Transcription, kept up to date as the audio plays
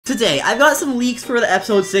Today, I've got some leaks for the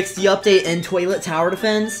episode 60 update in Toilet Tower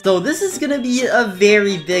Defense. So this is gonna be a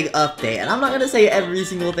very big update, and I'm not gonna say every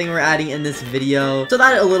single thing we're adding in this video, so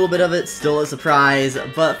that a little bit of it's still a surprise.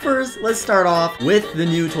 But first, let's start off with the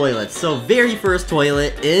new toilets. So very first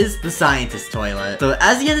toilet is the Scientist Toilet. So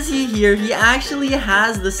as you can see here, he actually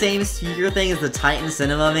has the same speaker thing as the Titan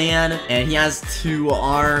Cinema Man, and he has two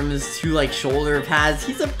arms, two like shoulder pads.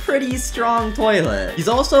 He's a pretty strong toilet. He's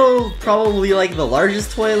also probably like the largest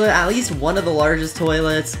toilet, at least one of the largest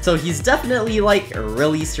toilets, so he's definitely like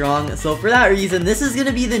really strong. So for that reason, this is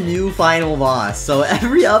gonna be the new final boss. So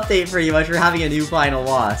every update pretty much we're having a new final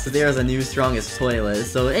boss. So there's a new strongest toilet.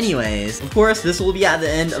 So anyways, of course this will be at the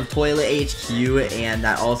end of Toilet HQ, and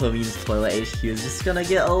that also means Toilet HQ is just gonna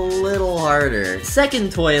get a little harder.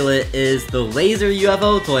 Second toilet is the laser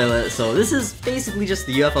UFO toilet. So this is basically just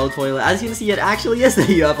the UFO toilet. As you can see, it actually is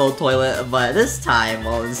the UFO toilet, but this time,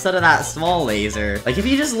 well, instead of that small laser, like if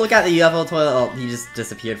you just look at the UFO toilet, oh, he just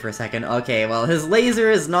disappeared for a second. Okay, well, his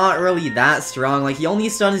laser is not really that strong. Like, he only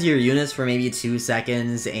stuns your units for maybe 2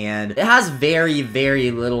 seconds, and it has very,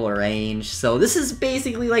 very little range. So this is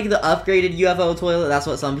basically like the upgraded UFO toilet. That's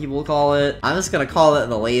what some people call it. I'm just gonna call it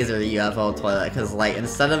the laser UFO toilet, because, like,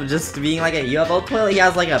 instead of just being like a UFO toilet, he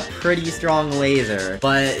has like a pretty strong laser.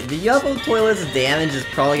 But the UFO toilet's damage is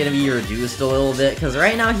probably gonna be reduced a little bit, because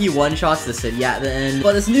right now he one-shots the city at the end.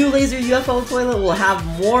 But this new laser UFO toilet will have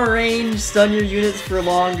more range, stun your units for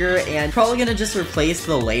longer, and probably gonna just replace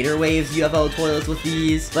the later waves UFO toilets with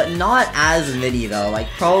these, but not as many though. Like,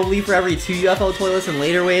 probably for every 2 UFO toilets and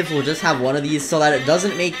later waves, we'll just have one of these so that it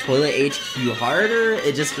doesn't make Toilet HQ harder,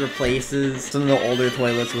 it just replaces some of the older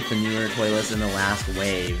toilets with the newer toilets in the last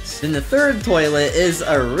waves. Then the third toilet is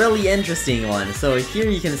a really interesting one. So here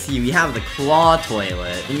you can see we have the Claw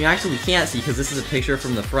Toilet, and you actually can't see because this is a picture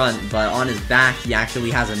from the front, but on his back he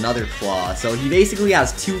actually has another claw. So he basically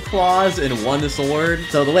has 2 claws and 1 sword.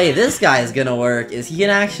 So the way this guy is gonna work is he can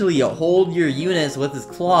actually hold your units with his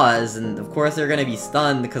claws, and of course they're gonna be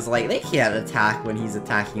stunned because, like, they can't attack when he's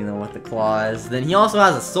attacking them with the claws. Then he also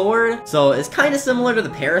has a sword, so it's kind of similar to the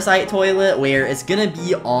Parasite Toilet where it's gonna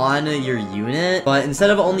be on your unit, but instead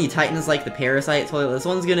of only Titans like the Parasite Toilet, this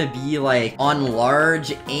one's gonna be like on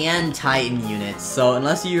large and Titan units. So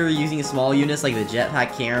unless you're using small units like the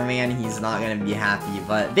Jetpack Cameraman, he's not gonna be happy.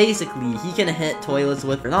 But basically he can hit toilets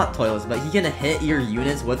with, or not toilets, but he can hit your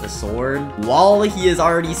units with a sword while he is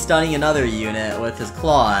already stunning another unit with his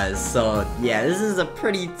claws. So yeah, this is a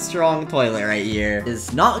pretty strong toilet right here.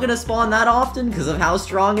 It's not gonna spawn that often because of how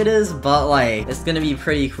strong it is, but like, it's gonna be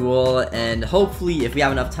pretty cool, and hopefully if we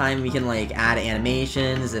have enough time we can like add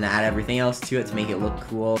animations and add everything else to it to make it look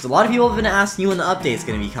cool. So a lot of people have been asking when the update's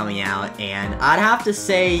gonna be coming out, and I'd have to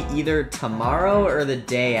say either tomorrow or the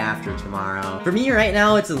day after tomorrow. For me right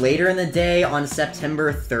now, it's later in the day on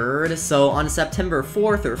September 3rd, so on September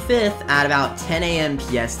 4th or 5th at about 10 AM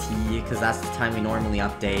PST, because that's the time we normally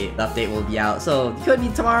update. The update will be out, so it could be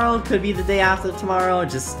tomorrow, could be the day after tomorrow, it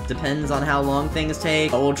just depends on how long things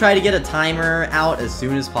take. But we'll try to get a timer out as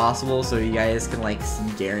soon as possible so you guys can like see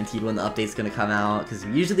guaranteed when the update's gonna come out, because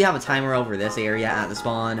we usually have a timer over this area at the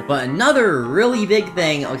spawn. But another really big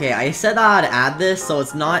thing, okay, I said that I'd add this, so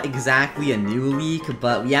it's not exactly a new leak,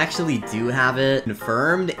 but we actually do have it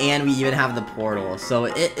confirmed, and we even have the portal. So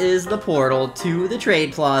it is the portal to the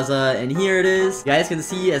Trade Plaza, and here it is. You guys can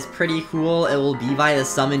see it's pretty cool. It will be by the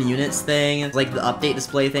summon units thing. It's like the update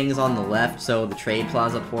display thing is on the left, so the Trade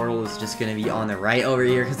Plaza portal is just gonna be on the right over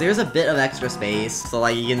here, because there's a bit of extra space. So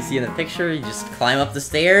like you can see in the picture, you just climb up the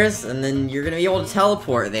stairs, and then you're gonna be able to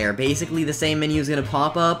teleport there. Basically the same menu is gonna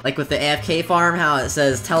pop up, like with the AFK farm, how it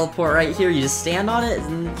says teleport right here. You just stand on it,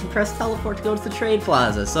 and you can press teleport to go to the Trade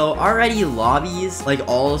Plaza. So already lobbies, like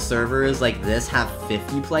all servers like this, have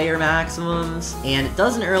 50 player maximums, and it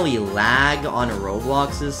doesn't really lag on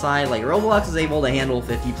Roblox's side. Like, Roblox is able to handle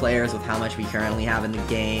 50 players with how much we currently have in the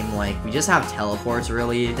game. Like, we just have teleports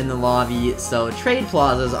really in the lobby, so Trade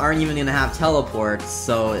Plazas aren't even gonna have teleports,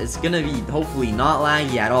 so it's gonna be hopefully not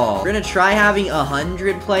laggy at all. We're gonna try having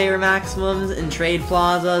 100 player maximums in Trade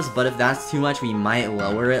Plazas, but if that's too much, we might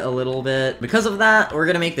lower it a little bit. Because of that, we're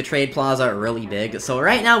gonna make the Trade Plaza really big. So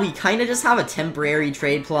right now, we kind of just have a temporary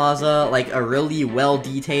Trade Plaza, like a really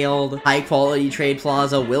well-detailed, high-quality Trade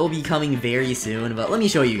Plaza will be coming very soon, but let me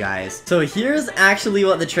show you guys. So here's actually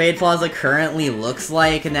what the Trade Plaza currently looks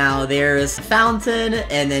like. Now, there's a fountain,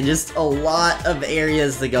 and then just a lot of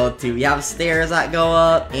areas to go to. We have stairs that go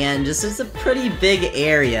up, and just it's a pretty big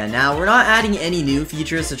area. Now, we're not adding any new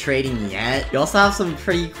features to trading yet. We also have some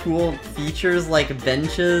pretty cool features like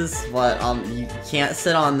benches, but you can't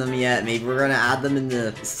sit on them yet. Maybe we're gonna add them in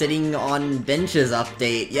the sitting on benches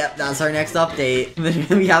update. Yep, that's our next update. update.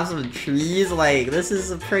 Then we have some trees, like, this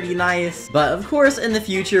is pretty nice. But of course, in the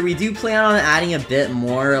future, we do plan on adding a bit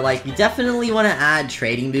more. Like, we definitely want to add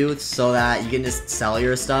trading booths so that you can just sell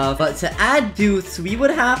your stuff. But to add booths, we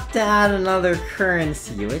would have to add another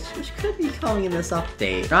currency, which could be coming in this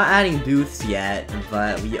update. We're not adding booths yet,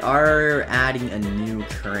 but we are adding a new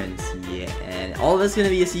currency. And all of this is going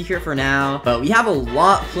to be a secret for now. But we have a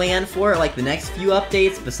lot planned for it, like the next few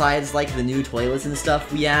updates, besides like the new toilets and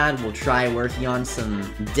stuff we add. We'll try working on some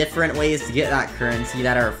different ways to get that currency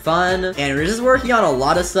that are fun. And we're just working on a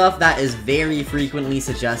lot of stuff that is very frequently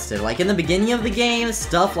suggested. Like in the beginning of the game,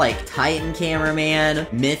 stuff like Titan Cameraman,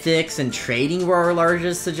 Mythics, and Trading were our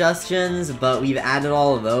largest suggestions, but we've added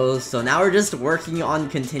all of those. So now we're just working on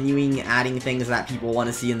continuing adding things that people want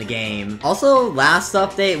to see in the game. Also, last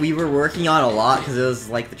update, we were working on a lot because it was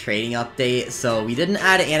like the trading update, so we didn't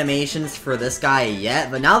add animations for this guy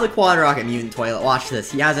yet, but now the Quad Rocket Mutant Toilet, watch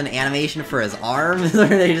this. He has an animation for his arms where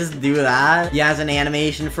they just do that. He has an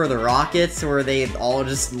animation for the rockets where they all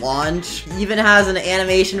just launch. He even has an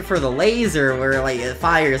animation for the laser where like it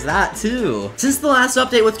fires that too. Since the last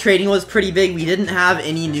update with trading was pretty big, we didn't have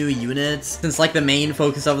any new units since like the main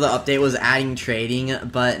focus of the update was adding trading,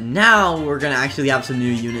 but now we're gonna actually have some new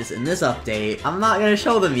units in this update. I'm not gonna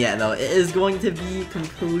show them yet though. It is going to be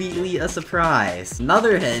completely a surprise.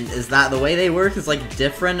 Another hint is that the way they work is like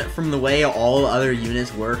different from the way all other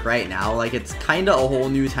units work right now. Like it's kind of a whole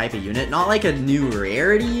new type of unit, not like a new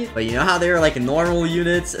rarity, but you know how there are like normal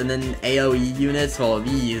units and then AoE units? Well,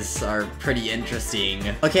 these are pretty interesting.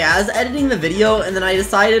 Okay, I was editing the video and then I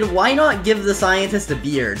decided why not give the scientist a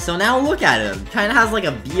beard? So now look at him. Kind of has like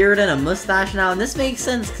a beard and a mustache now, and this makes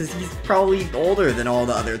sense because he's probably older than all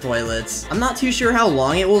the other toilets. I'm not too sure how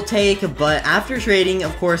long it will take, but after trading,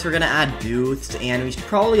 of course, we're gonna add booths, and we should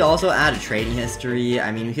probably also add a trading history.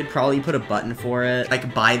 I mean, we could probably put a button for it,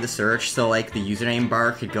 like by the search, so like the username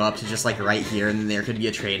bar could go up to just like right here, and then there could be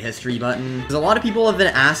a trade history button. Because a lot of people have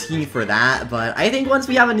been asking for that, but I think once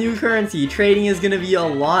we have a new currency, trading is gonna be a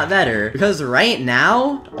lot better. Because right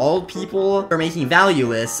now, all people who are making value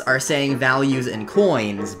lists are saying values in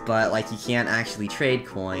coins, but like you can't actually trade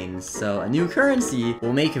coins. So a new currency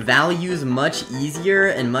will make values much easier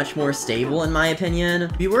and much more stable, in my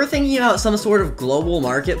opinion. We were thinking about some sort of global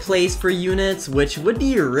marketplace for units, which would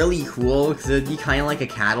be really cool because it would be kind of like a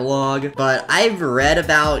catalog. But I've read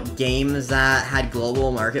about games that had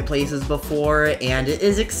global marketplaces before, and it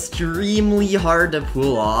is extremely hard to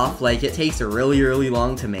pull off. Like it takes really, really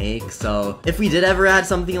long to make. So if we did ever add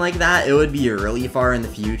something like that, it would be really far in the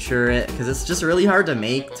future because it's just really hard to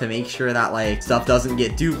make sure that like stuff doesn't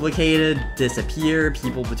get duplicated, disappear,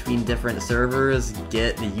 people between different servers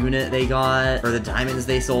get the unit they got or the diamonds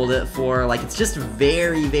they sold it for. Like it's just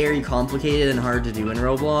very, very complicated and hard to do in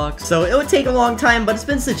Roblox. So it would take a long time, but it's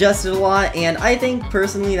been suggested a lot, and I think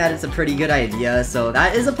personally that it's a pretty good idea. So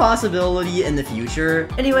that is a possibility in the future.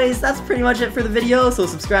 Anyways, that's pretty much it for the video. So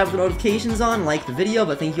subscribe with the notifications on, like the video,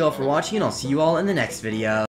 but thank you all for watching, and I'll see you all in the next video.